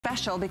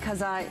special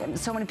because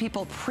so many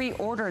people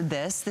pre-ordered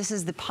this. This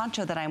is the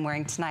poncho that I'm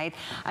wearing tonight.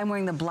 I'm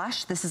wearing the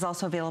blush. This is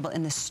also available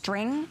in the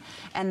string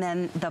and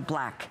then the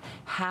black.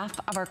 Half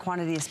of our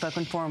quantity is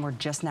spoken for and we're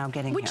just now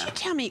getting Would here. you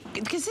tell me,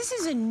 because this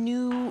is a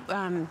new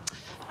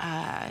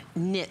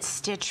knit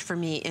stitch for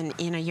me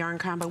in a yarn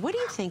combo. What do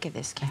you think of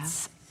this, Kat?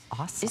 It's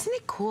awesome. Isn't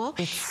it cool?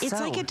 It's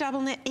like a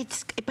double knit.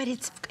 But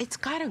it's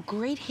got a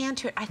great hand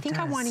to it. I think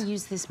I want to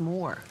use this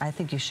more. I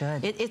think you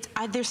should.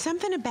 There's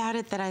something about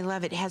it that I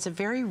love. It has a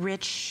very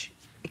rich,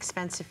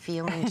 expensive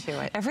feeling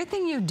to it.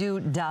 Everything you do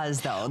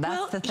does, though.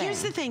 That's the thing.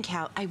 Here's the thing,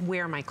 Cal. I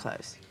wear my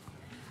clothes.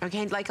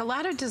 Okay, like a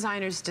lot of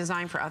designers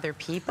design for other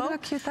people. Look how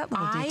cute that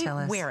little detail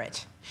is. I wear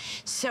it.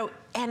 So,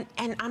 and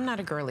I'm not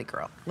a girly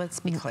girl, let's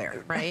be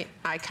clear, right?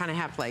 I kind of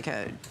have like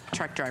a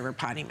truck driver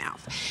potty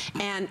mouth.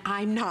 And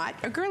I'm not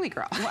a girly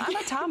girl. Well, I'm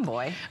a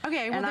tomboy.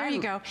 Okay, well, there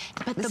you go.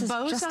 But the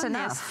bows on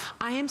this,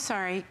 I am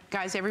sorry,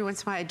 guys, every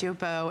once in a while I do a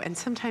bow, and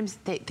sometimes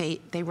they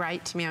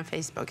write to me on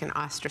Facebook and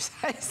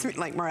ostracize me,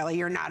 like, Marla,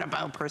 you're not a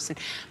bow person.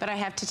 But I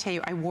have to tell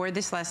you, I wore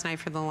this last night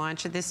for the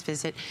launch of this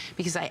visit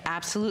because I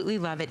absolutely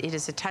love it. It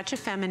is a touch of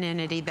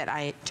femininity that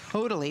I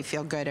totally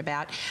feel good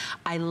about.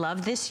 I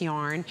love this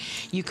yarn.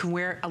 You can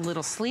wear a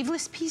little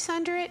sleeveless piece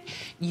under it.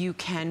 You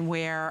can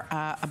wear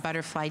a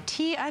butterfly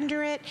tee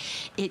under it.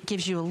 It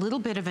gives you a little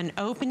bit of an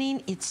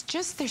opening. It's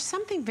just, there's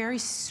something very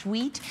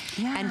sweet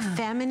and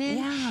feminine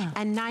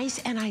and nice,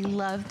 and I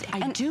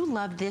do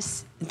love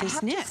this knit. I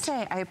have to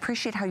say, I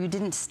appreciate how you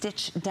didn't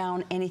stitch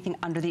down anything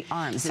under the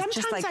arms. Sometimes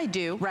it's just like, I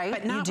do, right?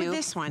 but not with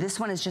this one. This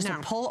one is just a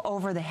pull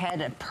over the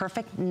head, a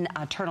perfect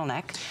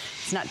turtleneck.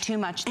 It's not too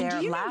much there. And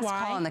do you Last know why?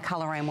 call on the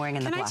color I'm wearing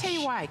in the blush. Can I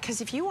tell you why?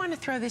 Because if you want to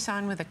throw this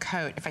on with a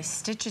coat, if I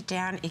stitch it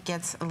down, it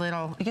gets a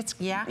little... It gets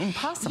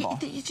impossible.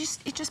 It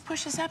just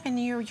pushes up and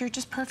you're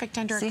just perfect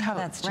under a coat, See how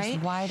that's just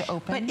wide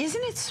open? But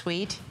isn't it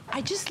sweet?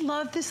 I just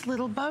love this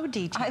little bow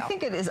detail. I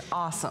think it is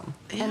awesome.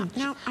 Yeah, and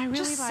no, I really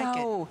just like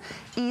so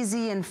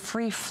easy and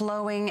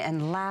free-flowing.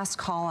 And last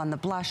call on the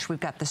blush, we've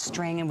got the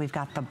string and we've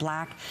got the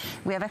black.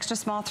 We have extra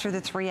small through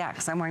the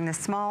 3X. I'm wearing the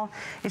small.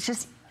 It's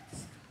just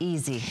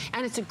easy.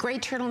 And it's a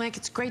great turtleneck.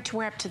 It's great to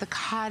wear up to the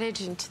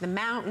cottage and to the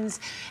mountains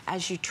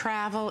as you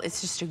travel. It's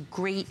just a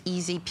great,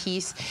 easy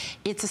piece.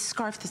 It's a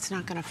scarf that's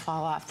not going to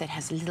fall off, that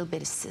has a little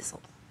bit of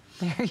sizzle.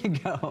 There you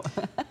go.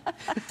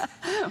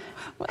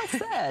 Well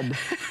said.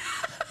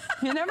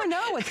 You never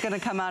know what's going to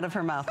come out of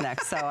her mouth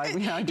next. So I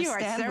just you are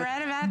so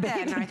right about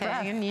that,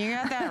 Northanger. You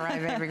got that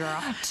right, baby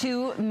girl.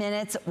 2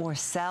 minutes or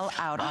sell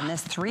out on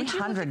this.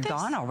 300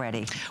 gone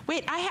already.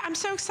 Wait, I'm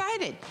so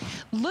excited.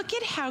 Look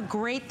at how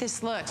great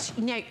this looks.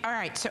 Now, all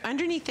right, so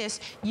underneath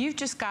this, you've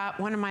just got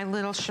one of my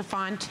little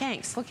chiffon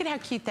tanks. Look at how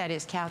cute that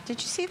is, Cal.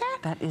 Did you see that?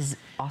 That is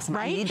awesome.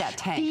 Right? I need that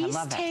tank. I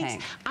love that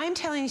tank. I'm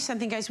telling you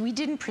something, guys. We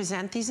didn't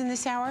present these in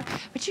this hour,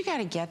 but you got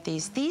to get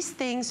these. These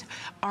things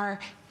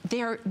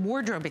they're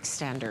wardrobe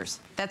extenders.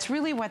 That's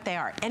really what they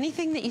are.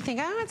 Anything that you think,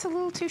 oh, it's a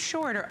little too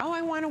short, or oh,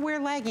 I want to wear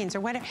leggings, or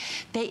whatever.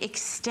 They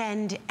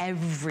extend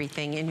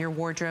everything in your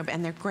wardrobe,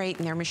 and they're great,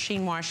 and they're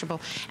machine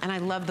washable, and I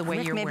love the way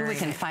you're wearing it. Maybe we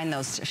can find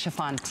those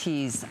chiffon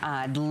tees.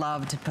 I'd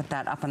love to put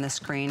that up on the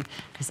screen,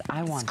 because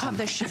I want them. It's called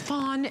the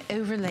chiffon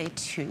overlay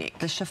tunic.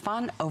 The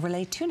chiffon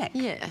overlay tunic.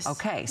 Yes.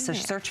 Okay, so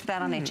search for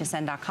that on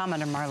hsn.com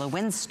under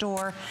Marla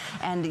store.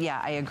 And yeah,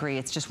 I agree.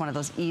 It's just one of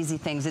those easy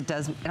things. It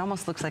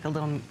almost looks like a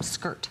little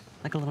skirt.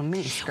 Like a little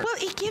mini skirt. Well,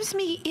 it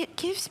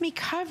gives me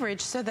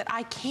coverage so that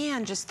I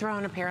can just throw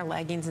on a pair of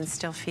leggings and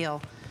still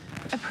feel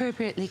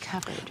appropriately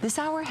covered. This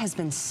hour has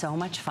been so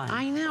much fun.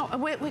 I know.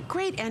 What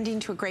great ending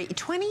to a great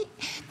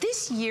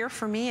this year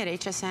for me at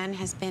HSN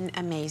has been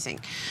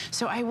amazing.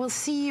 So I will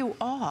see you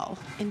all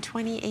in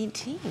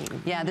 2018.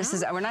 Yeah,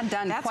 we're not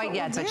done quite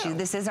yet, but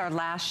this is our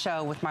last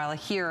show with Marla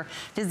here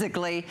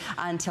physically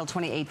until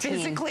 2018.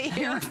 Physically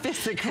here?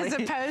 Physically. As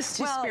opposed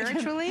to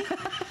spiritually?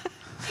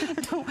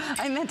 No,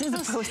 I meant as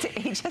opposed to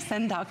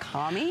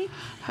hsn.com-y.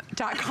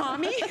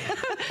 .com-y?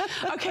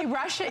 Okay,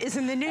 Russia is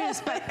in the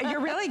news, but you're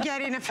really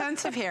getting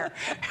offensive here.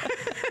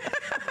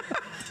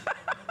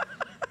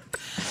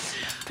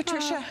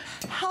 Patricia,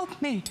 help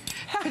me.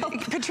 Help.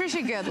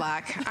 Patricia, good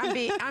luck.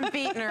 I'm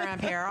beating her up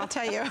here, I'll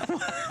tell you.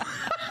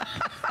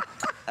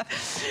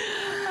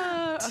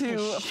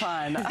 Too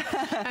fun.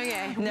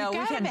 Okay, no, we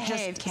gotta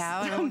behave,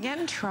 Cal, or we'll get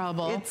in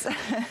trouble.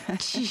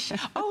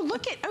 Oh,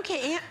 look at,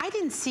 okay, I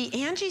didn't see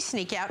Angie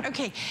sneak out.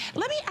 Okay, I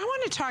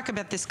want to talk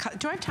about this.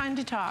 Do I have time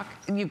to talk?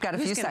 You've got a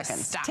few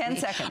seconds. 10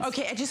 seconds.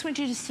 Okay, I just want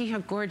you to see how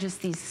gorgeous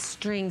these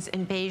strings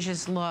and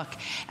beiges look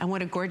and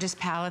what a gorgeous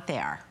palette they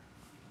are.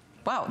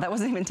 Wow, that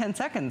wasn't even 10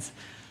 seconds.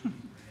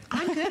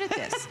 I'm good at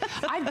this.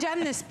 I've done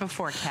this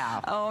before,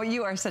 Cal. Oh,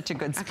 you are such a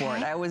good sport.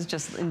 Okay. I always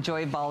just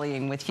enjoy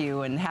volleying with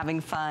you and having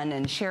fun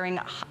and sharing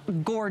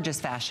gorgeous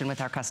fashion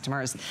with our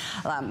customers.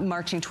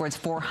 Marching towards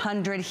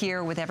 400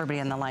 here with everybody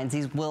on the lines.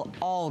 These will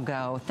all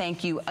go.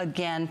 Thank you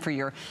again for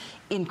your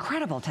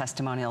incredible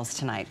testimonials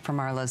tonight from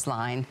Marla's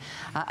line.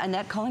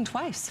 Annette calling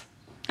twice.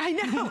 I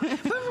know.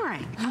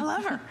 Boomerang. I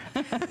love her.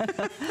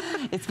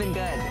 It's been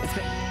good.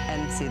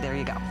 And see, there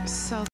you go. So